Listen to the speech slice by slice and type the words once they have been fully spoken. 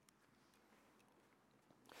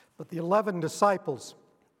But the 11 disciples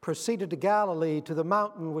proceeded to Galilee, to the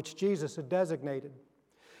mountain which Jesus had designated.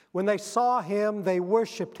 When they saw him, they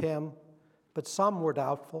worshipped him, but some were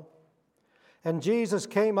doubtful. And Jesus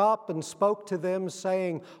came up and spoke to them,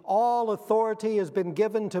 saying, "All authority has been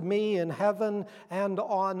given to me in heaven and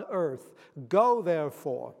on earth. Go,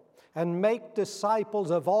 therefore, and make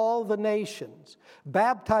disciples of all the nations,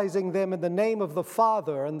 baptizing them in the name of the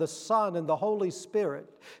Father and the Son and the Holy Spirit,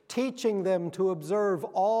 teaching them to observe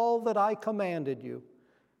all that I commanded you.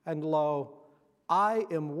 And lo, I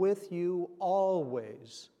am with you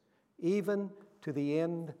always, even to the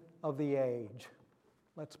end of the age."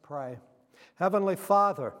 Let's pray. Heavenly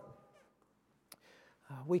Father,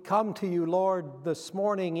 we come to you, Lord, this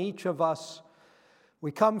morning, each of us.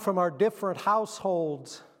 We come from our different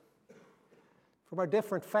households, from our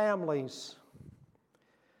different families.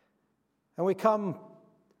 And we come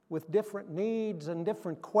with different needs and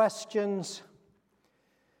different questions.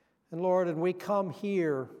 And Lord, and we come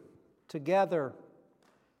here together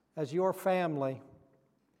as your family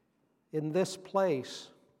in this place.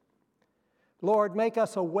 Lord, make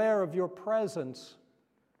us aware of your presence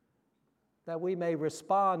that we may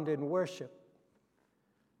respond in worship.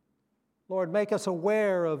 Lord, make us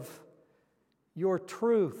aware of your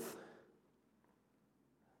truth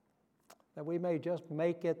that we may just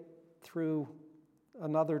make it through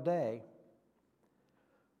another day.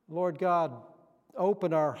 Lord God,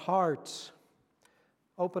 open our hearts,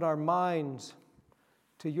 open our minds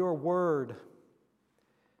to your word.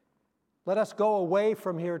 Let us go away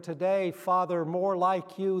from here today, Father, more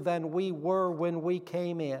like you than we were when we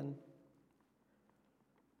came in.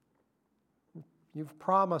 You've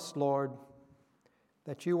promised, Lord,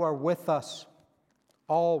 that you are with us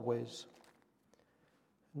always.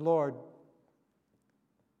 Lord,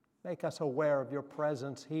 make us aware of your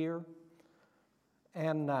presence here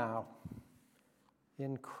and now.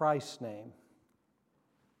 In Christ's name,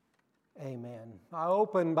 amen. I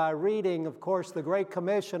open by reading, of course, the Great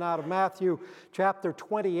Commission out of Matthew chapter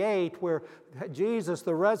 28, where Jesus,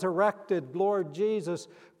 the resurrected Lord Jesus,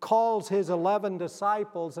 calls his 11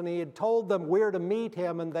 disciples, and he had told them where to meet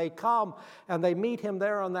him, and they come and they meet him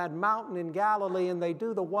there on that mountain in Galilee, and they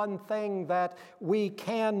do the one thing that we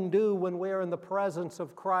can do when we're in the presence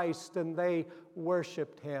of Christ, and they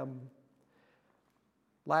worshiped him.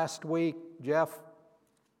 Last week, Jeff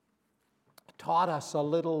taught us a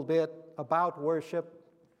little bit about worship,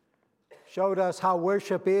 showed us how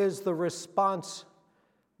worship is the response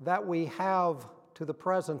that we have to the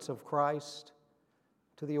presence of Christ,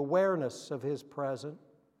 to the awareness of his presence.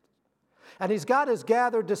 And he's got his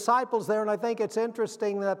gathered disciples there, and I think it's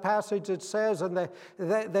interesting that passage that says, and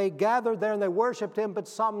they gathered there and they worshiped him, but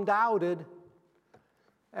some doubted.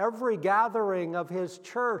 Every gathering of his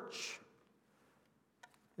church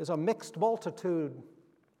is a mixed multitude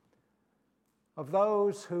of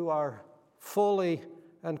those who are fully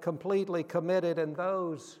and completely committed and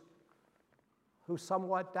those who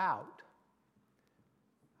somewhat doubt.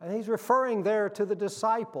 And he's referring there to the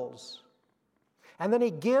disciples. And then he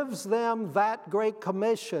gives them that great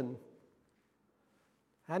commission.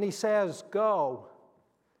 And he says, "Go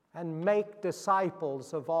and make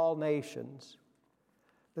disciples of all nations."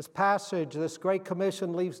 This passage, this great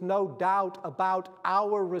commission, leaves no doubt about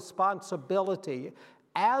our responsibility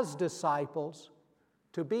as disciples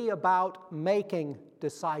to be about making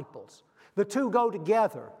disciples. The two go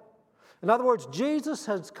together. In other words, Jesus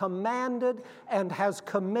has commanded and has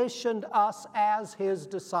commissioned us as his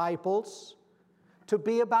disciples to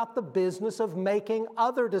be about the business of making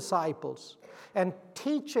other disciples and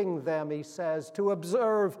teaching them, he says, to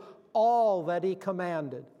observe all that he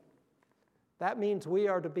commanded. That means we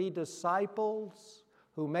are to be disciples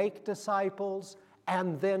who make disciples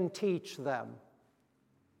and then teach them.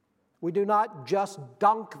 We do not just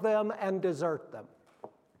dunk them and desert them.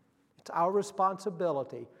 It's our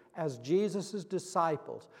responsibility as Jesus'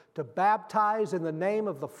 disciples to baptize in the name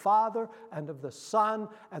of the Father and of the Son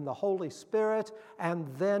and the Holy Spirit, and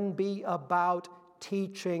then be about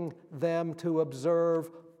teaching them to observe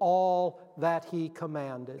all that he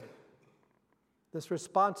commanded. This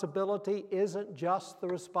responsibility isn't just the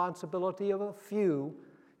responsibility of a few.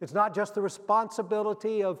 It's not just the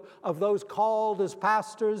responsibility of those called as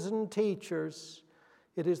pastors and teachers.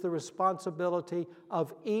 It is the responsibility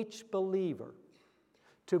of each believer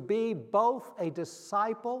to be both a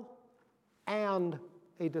disciple and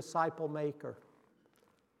a disciple maker.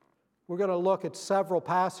 We're going to look at several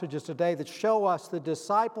passages today that show us the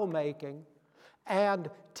disciple making and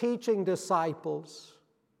teaching disciples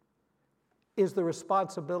is the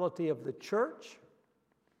responsibility of the church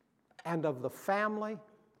and of the family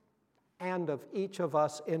and of each of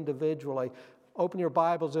us individually. open your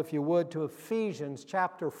Bibles, if you would, to Ephesians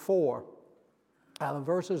chapter 4. The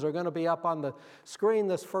verses are going to be up on the screen.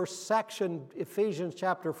 This first section, Ephesians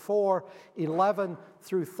chapter 4, 11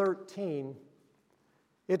 through 13.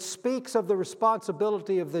 It speaks of the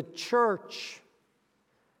responsibility of the church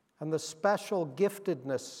and the special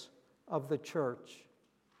giftedness of the church.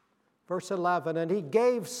 Verse 11, and he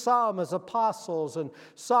gave some as apostles, and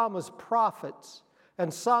some as prophets,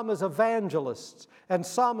 and some as evangelists, and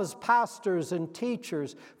some as pastors and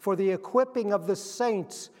teachers, for the equipping of the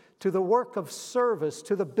saints to the work of service,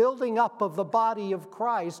 to the building up of the body of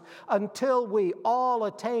Christ, until we all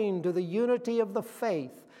attain to the unity of the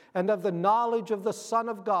faith and of the knowledge of the Son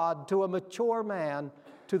of God, to a mature man,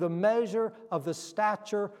 to the measure of the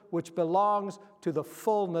stature which belongs to the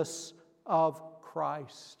fullness of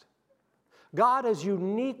Christ. God has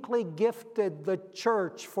uniquely gifted the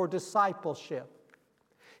church for discipleship.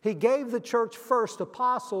 He gave the church first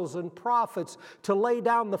apostles and prophets to lay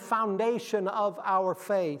down the foundation of our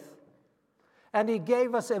faith. And He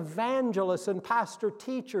gave us evangelists and pastor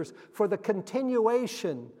teachers for the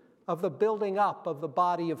continuation of the building up of the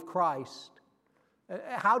body of Christ.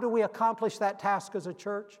 How do we accomplish that task as a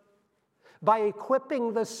church? By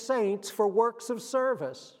equipping the saints for works of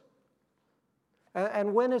service.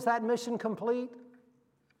 And when is that mission complete?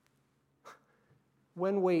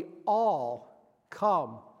 When we all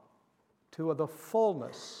come to the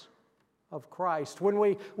fullness of Christ.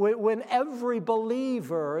 When every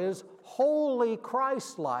believer is wholly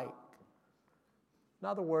Christ-like. In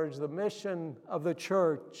other words, the mission of the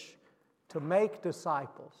church to make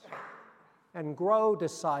disciples and grow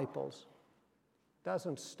disciples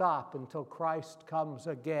doesn't stop until Christ comes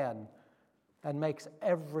again and makes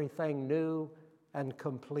everything new and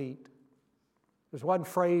complete. There's one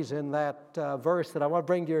phrase in that verse that I want to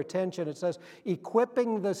bring to your attention. It says,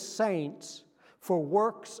 equipping the saints for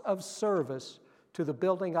works of service to the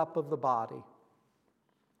building up of the body.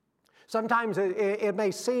 Sometimes it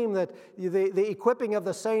may seem that the equipping of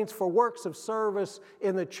the saints for works of service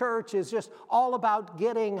in the church is just all about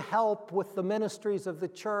getting help with the ministries of the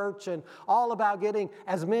church and all about getting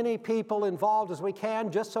as many people involved as we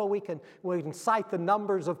can, just so we can cite the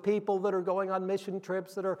numbers of people that are going on mission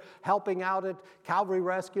trips, that are helping out at Calvary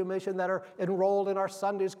Rescue Mission, that are enrolled in our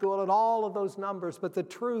Sunday school, and all of those numbers. But the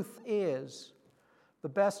truth is, the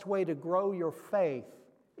best way to grow your faith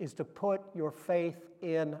is to put your faith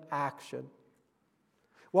in action.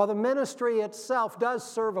 While the ministry itself does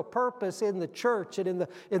serve a purpose in the church and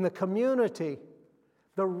in the community,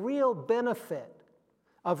 the real benefit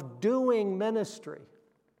of doing ministry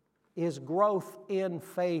is growth in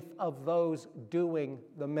faith of those doing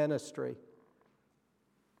the ministry.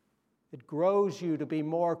 It grows you to be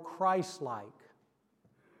more Christ-like,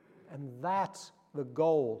 and that's the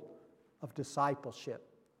goal of discipleship.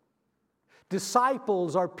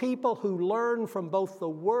 Disciples are people who learn from both the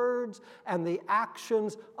words and the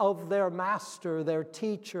actions of their master, their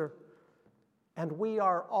teacher. And we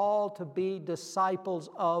are all to be disciples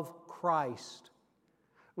of Christ,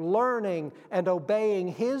 learning and obeying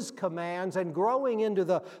His commands and growing into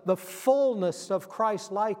the fullness of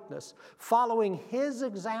Christ-likeness, following His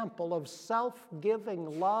example of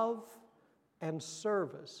self-giving love and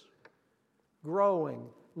service, growing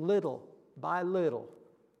little by little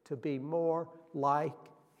to be more like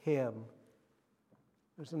Him.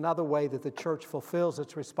 There's another way that the church fulfills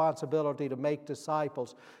its responsibility to make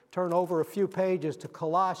disciples. Turn over a few pages to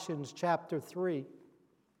Colossians chapter 3.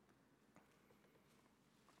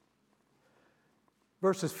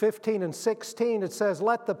 Verses 15 and 16, it says,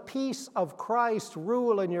 let the peace of Christ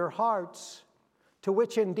rule in your hearts, to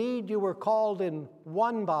which indeed you were called in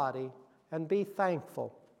one body, and be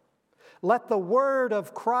thankful. Let the word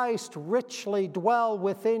of Christ richly dwell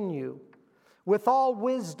within you, with all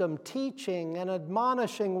wisdom, teaching and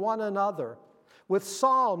admonishing one another, with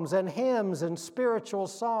psalms and hymns and spiritual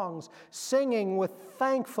songs, singing with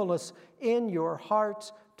thankfulness in your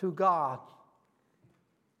hearts to God.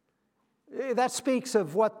 That speaks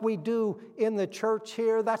of what we do in the church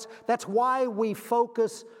here. That's why we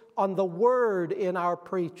focus on the word in our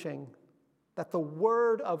preaching, that the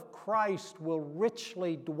word of Christ will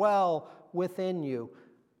richly dwell within you.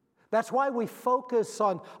 That's why we focus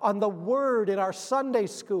on the word in our Sunday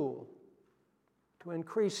school, to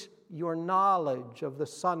increase your knowledge of the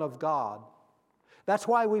Son of God. That's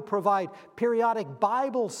why we provide periodic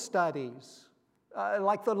Bible studies,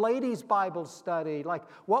 like the ladies' Bible study, like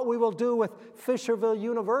what we will do with Fisherville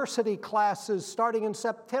University classes starting in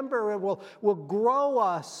September. It will grow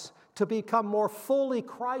us to become more fully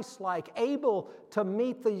Christ-like, able to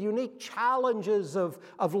meet the unique challenges of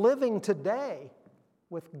living today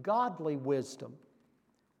with godly wisdom.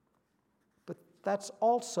 that's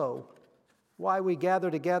also why we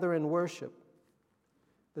gather together in worship.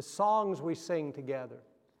 The songs we sing together,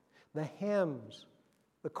 the hymns,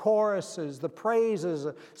 the choruses, the praises,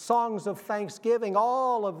 songs of thanksgiving,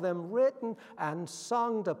 all of them written and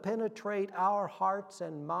sung to penetrate our hearts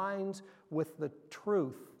and minds with the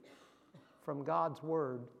truth from God's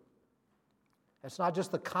Word. It's not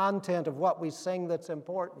just the content of what we sing that's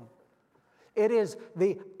important. It is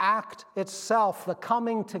the act itself, the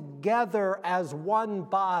coming together as one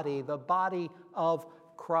body, the body of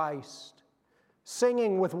Christ,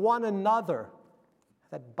 singing with one another,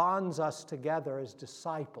 that bonds us together as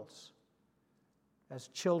disciples, as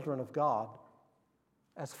children of God,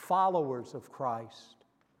 as followers of Christ,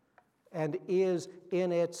 and is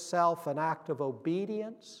in itself an act of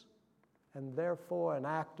obedience and therefore an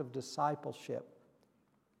act of discipleship.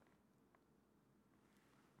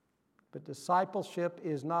 But discipleship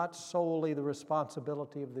is not solely the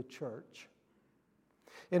responsibility of the church.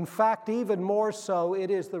 In fact, even more so,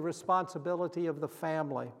 it is the responsibility of the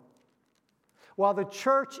family. While the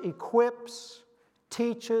church equips,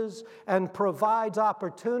 teaches, and provides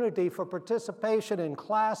opportunity for participation in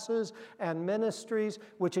classes and ministries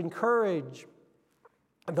which encourage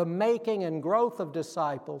the making and growth of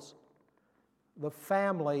disciples, the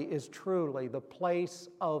family is truly the place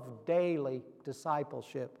of daily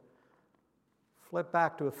discipleship. Flip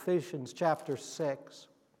back to Ephesians chapter 6.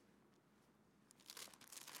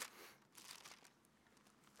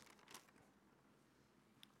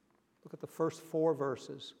 Look at the first 4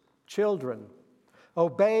 verses. Children,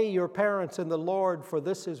 obey your parents in the Lord, for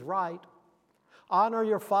this is right. Honor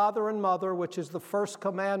your father and mother, which is the first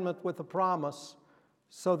commandment with a promise,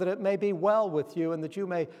 so that it may be well with you and that you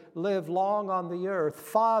may live long on the earth.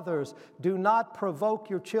 Fathers, do not provoke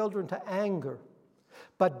your children to anger,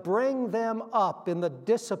 but bring them up in the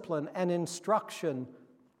discipline and instruction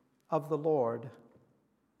of the Lord.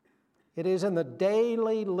 It is in the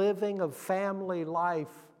daily living of family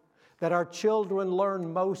life that our children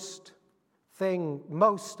learn most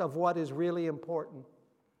of what is really important.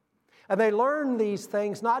 And they learn these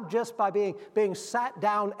things not just by being sat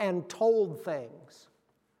down and told things.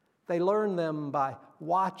 They learn them by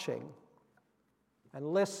watching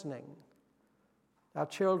and listening. Our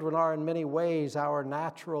children are in many ways our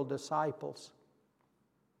natural disciples.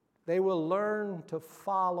 They will learn to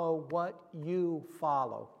follow what you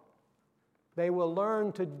follow. They will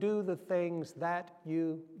learn to do the things that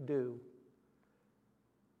you do.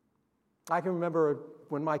 I can remember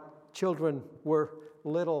when my children were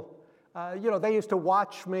little, they used to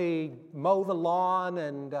watch me mow the lawn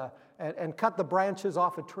and cut the branches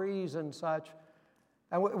off of trees and such.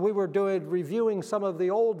 And we were reviewing some of the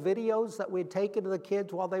old videos that we'd taken to the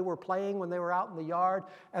kids while they were playing when they were out in the yard.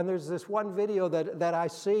 And there's this one video that I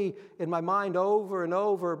see in my mind over and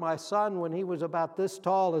over. My son, when he was about this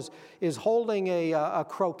tall, is holding a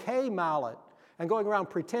croquet mallet and going around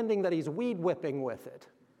pretending that he's weed whipping with it.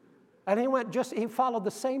 And he followed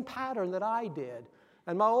the same pattern that I did.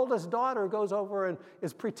 And my oldest daughter goes over and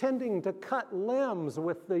is pretending to cut limbs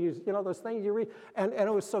with these, those things you read. And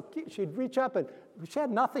it was so cute. She'd reach up and she had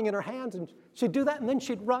nothing in her hands and she'd do that and then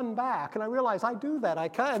she'd run back. And I realized I do that. I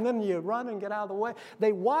cut and then you run and get out of the way.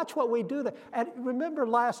 They watch what we do. And remember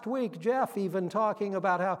last week, Jeff even talking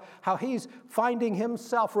about how he's finding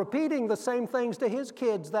himself repeating the same things to his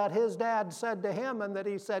kids that his dad said to him and that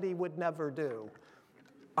he said he would never do.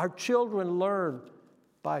 Our children learn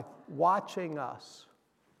by watching us.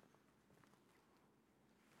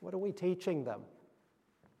 What are we teaching them?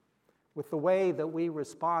 With the way that we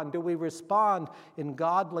respond? Do we respond in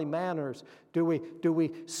godly manners? Do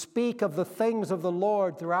we speak of the things of the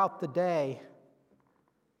Lord throughout the day?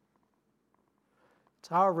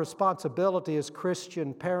 It's our responsibility as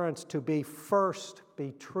Christian parents to be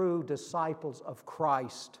true disciples of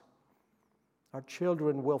Christ. Our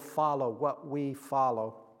children will follow what we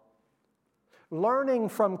follow. Learning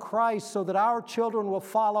from Christ so that our children will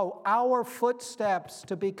follow our footsteps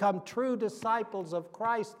to become true disciples of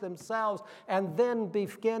Christ themselves and then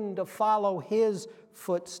begin to follow His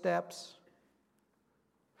footsteps.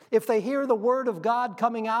 If they hear the Word of God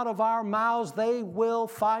coming out of our mouths, they will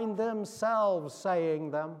find themselves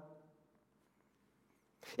saying them.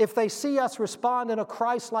 If they see us respond in a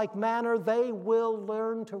Christ-like manner, they will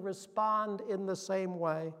learn to respond in the same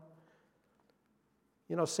way.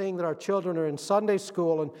 Seeing that our children are in Sunday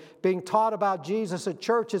school and being taught about Jesus at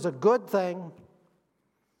church is a good thing,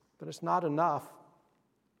 but it's not enough.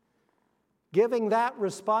 Giving that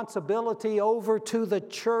responsibility over to the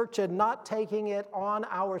church and not taking it on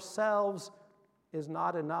ourselves is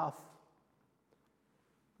not enough.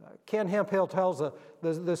 Ken Hemphill tells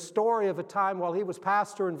the story of a time while he was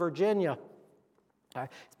pastor in Virginia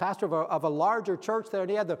He's pastor of a larger church there, and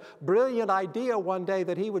he had the brilliant idea one day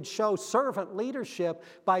that he would show servant leadership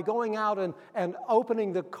by going out and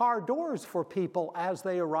opening the car doors for people as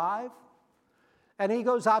they arrive. And he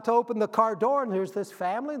goes out to open the car door, and there's this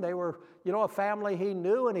family. They were, a family he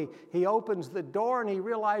knew, and he opens the door, and he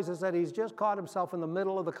realizes that he's just caught himself in the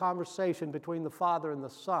middle of the conversation between the father and the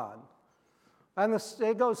son. And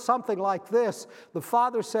it goes something like this. The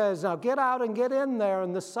father says, "Now get out and get in there."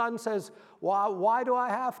 And the son says, why do I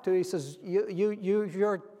have to? He says,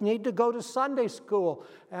 you need to go to Sunday school.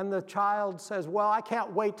 And the child says, "Well, I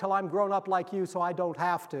can't wait till I'm grown up like you, so I don't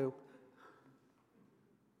have to."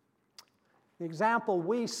 The example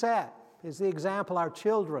we set is the example our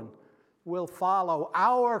children will follow.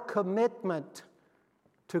 Our commitment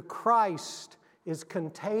to Christ is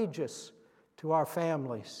contagious to our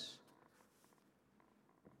families.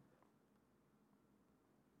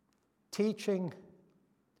 Teaching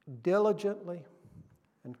diligently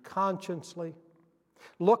and conscientiously,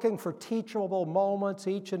 looking for teachable moments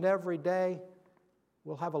each and every day,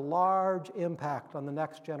 will have a large impact on the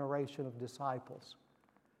next generation of disciples.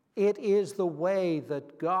 It is the way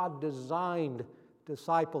that God designed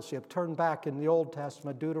discipleship. Turn back in the Old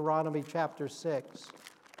Testament, Deuteronomy chapter 6.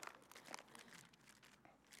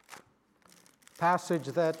 Passage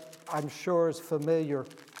that I'm sure is familiar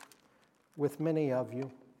with many of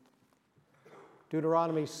you.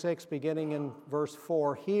 Deuteronomy 6, beginning in verse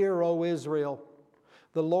 4. "Hear, O Israel,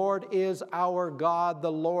 the Lord is our God,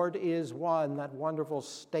 the Lord is one." That wonderful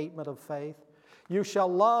statement of faith. "You shall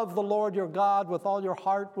love the Lord your God with all your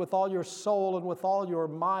heart, with all your soul, and with all your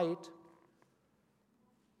might."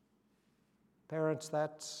 Parents,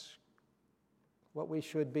 that's what we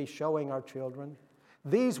should be showing our children.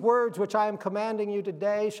 "These words which I am commanding you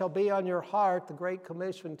today shall be on your heart." The Great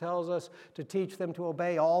Commission tells us to teach them to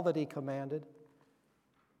obey all that He commanded.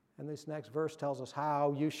 And this next verse tells us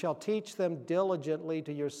how. "You shall teach them diligently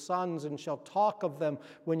to your sons, and shall talk of them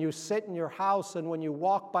when you sit in your house, and when you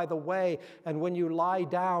walk by the way, and when you lie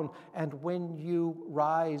down, and when you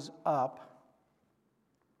rise up."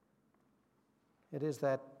 It is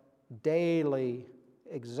that daily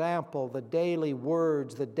example, the daily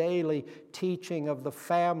words, the daily teaching of the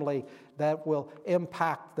family that will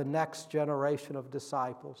impact the next generation of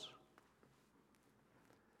disciples.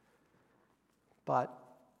 But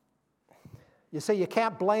you see, you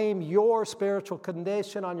can't blame your spiritual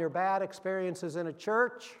condition on your bad experiences in a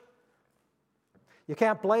church. You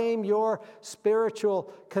can't blame your spiritual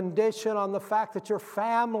condition on the fact that your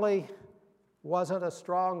family wasn't a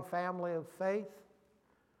strong family of faith.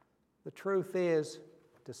 The truth is,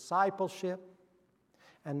 discipleship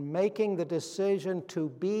and making the decision to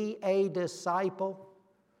be a disciple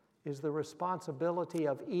is the responsibility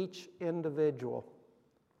of each individual.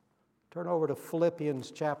 Turn over to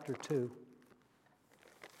Philippians chapter 2.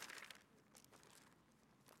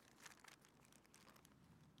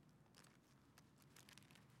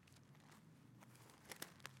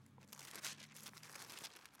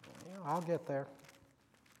 I'll get there.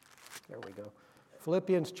 There we go.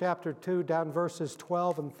 Philippians chapter 2, down verses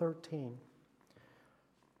 12 and 13.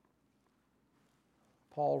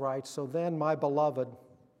 Paul writes, "So then, my beloved,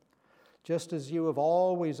 just as you have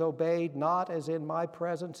always obeyed, not as in my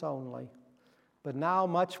presence only, but now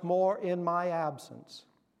much more in my absence,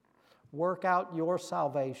 work out your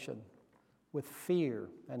salvation with fear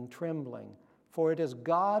and trembling, for it is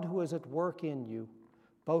God who is at work in you,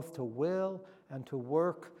 both to will and to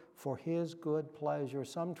work for His good pleasure."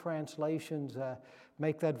 Some translations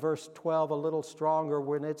make that verse 12 a little stronger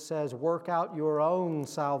when it says, "Work out your own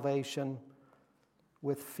salvation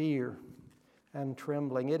with fear and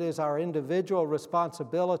trembling." It is our individual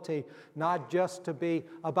responsibility not just to be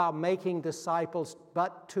about making disciples,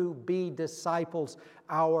 but to be disciples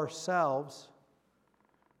ourselves.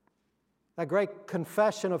 That great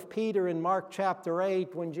confession of Peter in Mark chapter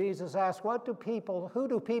 8, when Jesus asked, who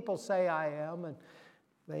do people say I am? And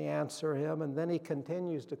they answer him, and then he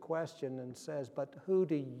continues to question and says, "But who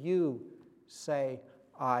do you say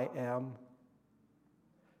I am?"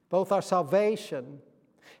 Both our salvation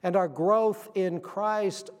and our growth in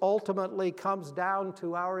Christ ultimately comes down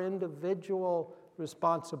to our individual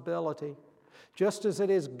responsibility. Just as it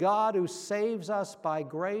is God who saves us by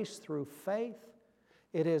grace through faith,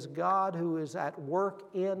 it is God who is at work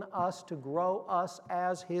in us to grow us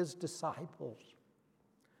as His disciples.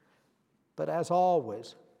 But as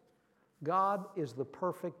always, God is the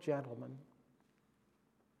perfect gentleman.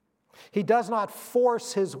 He does not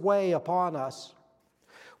force His way upon us.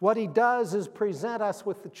 What He does is present us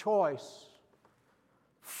with the choice: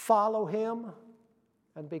 follow Him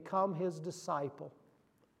and become His disciple,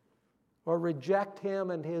 or reject Him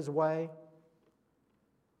and His way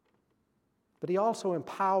but He also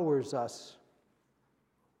empowers us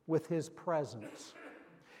with His presence.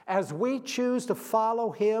 As we choose to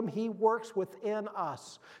follow Him, He works within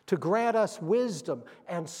us to grant us wisdom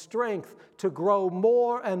and strength to grow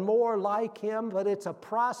more and more like Him, but it's a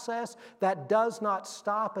process that does not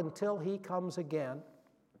stop until He comes again.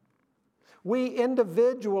 We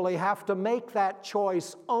individually have to make that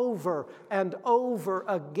choice over and over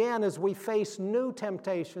again as we face new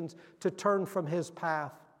temptations to turn from His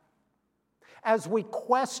path. As we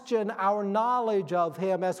question our knowledge of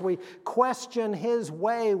Him, as we question His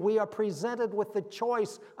way, we are presented with the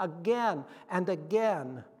choice again and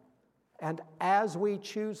again. And as we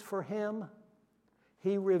choose for Him,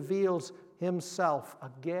 He reveals Himself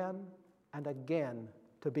again and again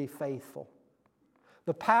to be faithful.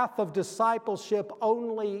 The path of discipleship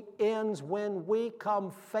only ends when we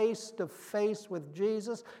come face to face with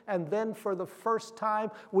Jesus, and then for the first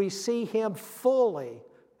time we see Him fully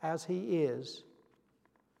as He is.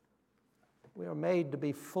 We are made to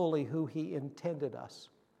be fully who He intended us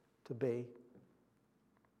to be.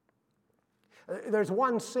 There's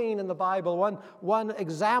one scene in the Bible, one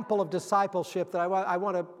example of discipleship that I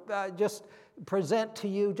want to just present to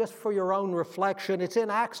you just for your own reflection. It's in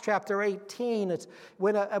Acts chapter 18. It's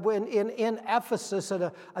when in Ephesus,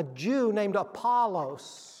 a Jew named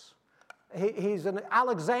Apollos. He's an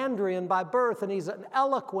Alexandrian by birth, and he's an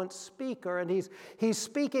eloquent speaker, and he's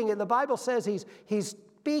speaking, and the Bible says he's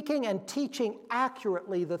speaking and teaching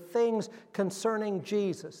accurately the things concerning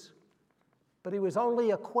Jesus. But he was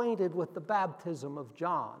only acquainted with the baptism of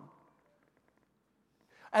John.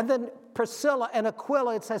 And then Priscilla and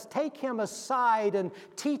Aquila, it says, take him aside and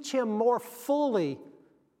teach him more fully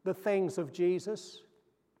the things of Jesus.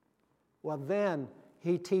 Well, then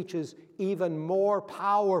he teaches even more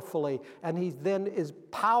powerfully, and he then is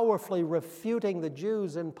powerfully refuting the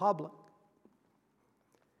Jews in public.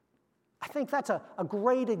 I think that's a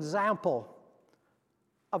great example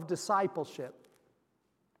of discipleship.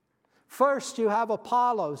 First, you have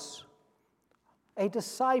Apollos, a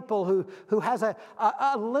disciple who has a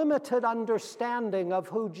limited understanding of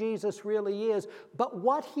who Jesus really is. But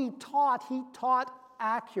what he taught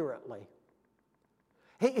accurately.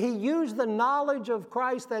 He used the knowledge of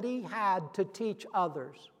Christ that he had to teach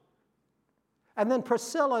others. And then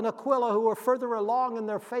Priscilla and Aquila, who are further along in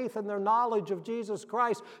their faith and their knowledge of Jesus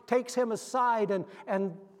Christ, takes him aside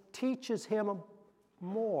and teaches him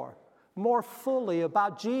more fully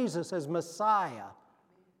about Jesus as Messiah.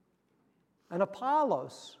 And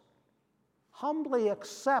Apollos humbly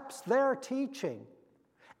accepts their teaching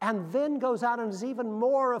and then goes out and is even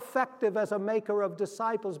more effective as a maker of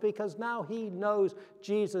disciples because now he knows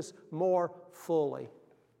Jesus more fully.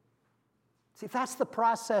 See, that's the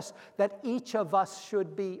process that each of us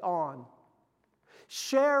should be on.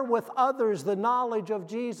 Share with others the knowledge of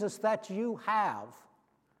Jesus that you have.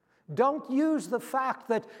 Don't use the fact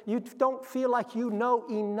that you don't feel like you know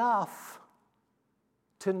enough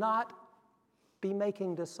to not be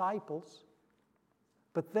making disciples,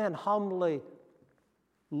 but then humbly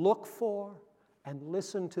look for and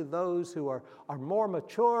listen to those who are more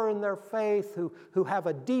mature in their faith, who have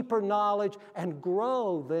a deeper knowledge, and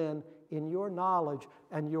grow then in your knowledge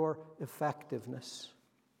and your effectiveness.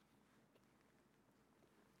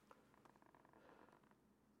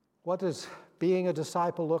 What does being a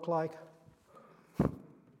disciple look like?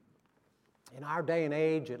 In our day and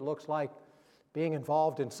age, it looks like being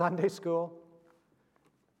involved in Sunday school,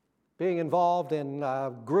 being involved in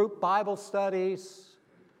group Bible studies,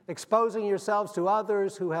 exposing yourselves to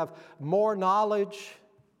others who have more knowledge,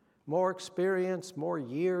 more experience, more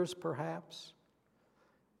years perhaps.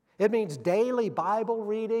 It means daily Bible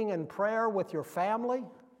reading and prayer with your family,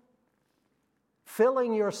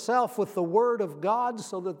 filling yourself with the Word of God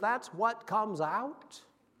so that that's what comes out.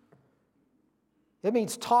 It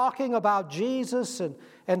means talking about Jesus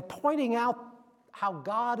and pointing out how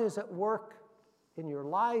God is at work in your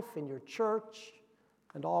life, in your church,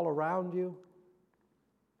 and all around you.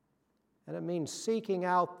 And it means seeking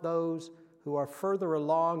out those who are further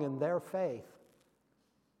along in their faith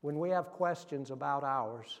when we have questions about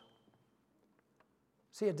ours.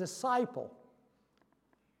 See, a disciple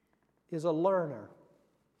is a learner.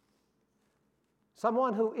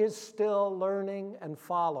 Someone who is still learning and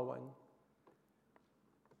following.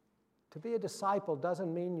 To be a disciple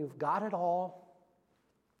doesn't mean you've got it all.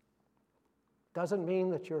 Doesn't mean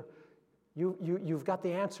that you've got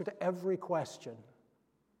the answer to every question.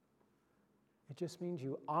 It just means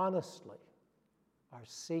you honestly are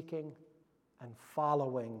seeking and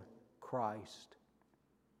following Christ.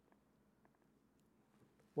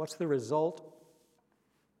 What's the result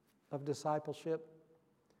of discipleship?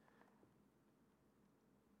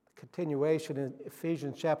 The Continuation in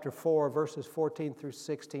Ephesians chapter 4, verses 14 through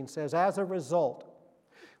 16 says, "As a result,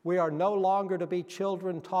 we are no longer to be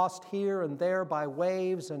children tossed here and there by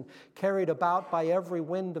waves and carried about by every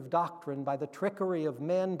wind of doctrine, by the trickery of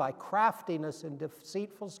men, by craftiness and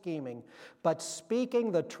deceitful scheming. But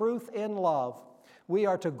speaking the truth in love, we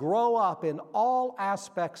are to grow up in all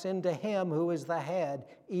aspects into Him who is the head,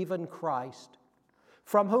 even Christ,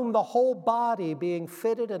 from whom the whole body, being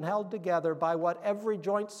fitted and held together by what every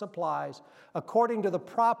joint supplies, according to the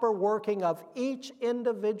proper working of each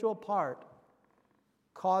individual part,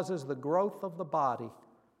 causes the growth of the body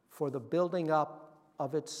for the building up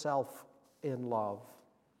of itself in love."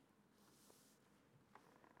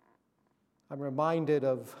 I'm reminded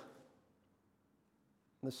of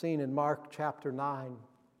the scene in Mark chapter 9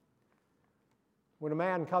 when a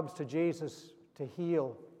man comes to Jesus to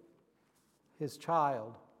heal his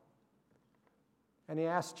child. And he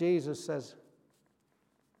asks Jesus, says,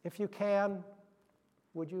 "If you can,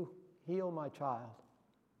 would you heal my child?"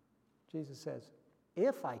 Jesus says,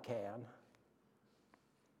 "If I can,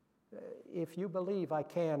 if you believe I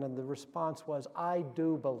can." And the response was, "I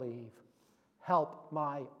do believe. Help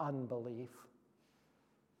my unbelief."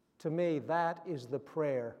 To me, that is the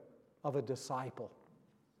prayer of a disciple.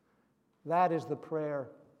 That is the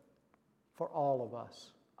prayer for all of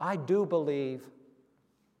us. I do believe.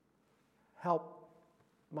 Help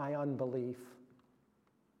my unbelief,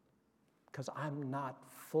 because I'm not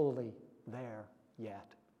fully there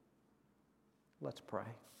yet. Let's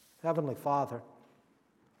pray. Heavenly Father,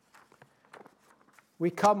 we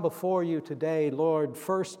come before you today, Lord,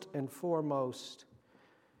 first and foremost,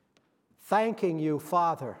 thanking you,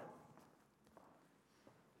 Father,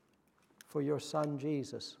 for your Son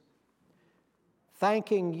Jesus.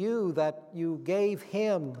 Thanking you that you gave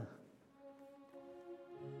him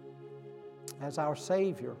as our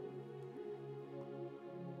Savior.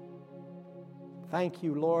 Thank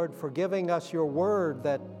you, Lord, for giving us your word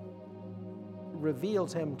that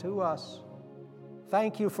reveals him to us.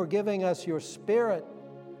 Thank you for giving us your Spirit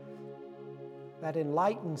that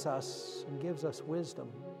enlightens us and gives us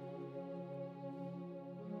wisdom.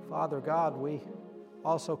 Father God, we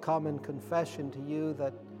also come in confession to you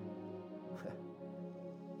that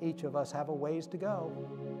each of us have a ways to go.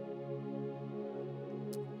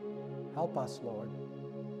 Help us, Lord.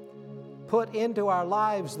 Put into our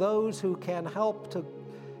lives those who can help to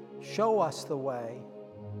show us the way.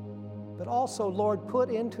 But also, Lord, put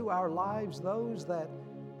into our lives those that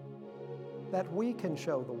we can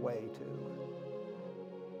show the way to.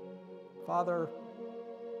 Father,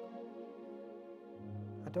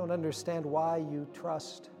 I don't understand why you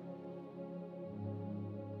trust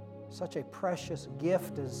such a precious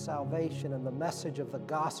gift as salvation and the message of the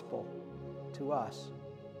gospel to us,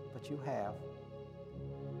 but you have.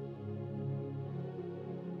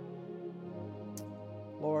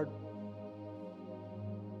 Lord,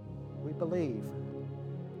 we believe.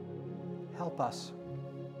 Help us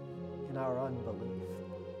in our unbelief.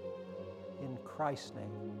 In Christ's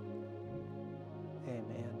name,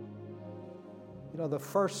 amen. You know, the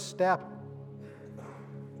first step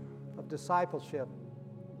of discipleship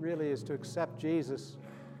really is to accept Jesus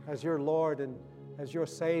as your Lord and as your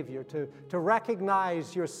Savior, to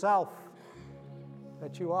recognize yourself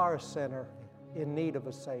that you are a sinner in need of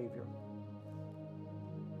a Savior.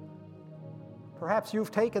 Perhaps you've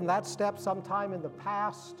taken that step sometime in the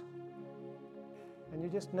past, and you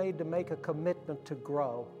just need to make a commitment to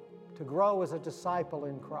grow as a disciple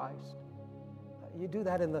in Christ. You do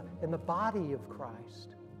that in the body of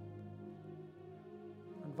Christ.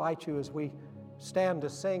 I invite you as we stand to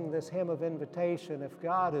sing this hymn of invitation, if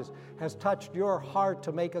God has touched your heart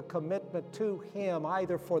to make a commitment to Him,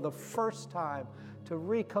 either for the first time, to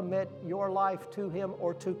recommit your life to Him,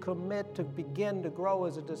 or to commit to begin to grow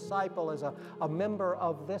as a disciple, as a member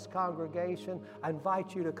of this congregation, I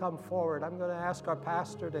invite you to come forward. I'm going to ask our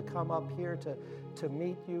pastor to come up here to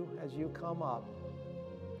meet you as you come up.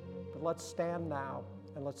 But let's stand now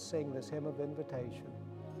and let's sing this hymn of invitation.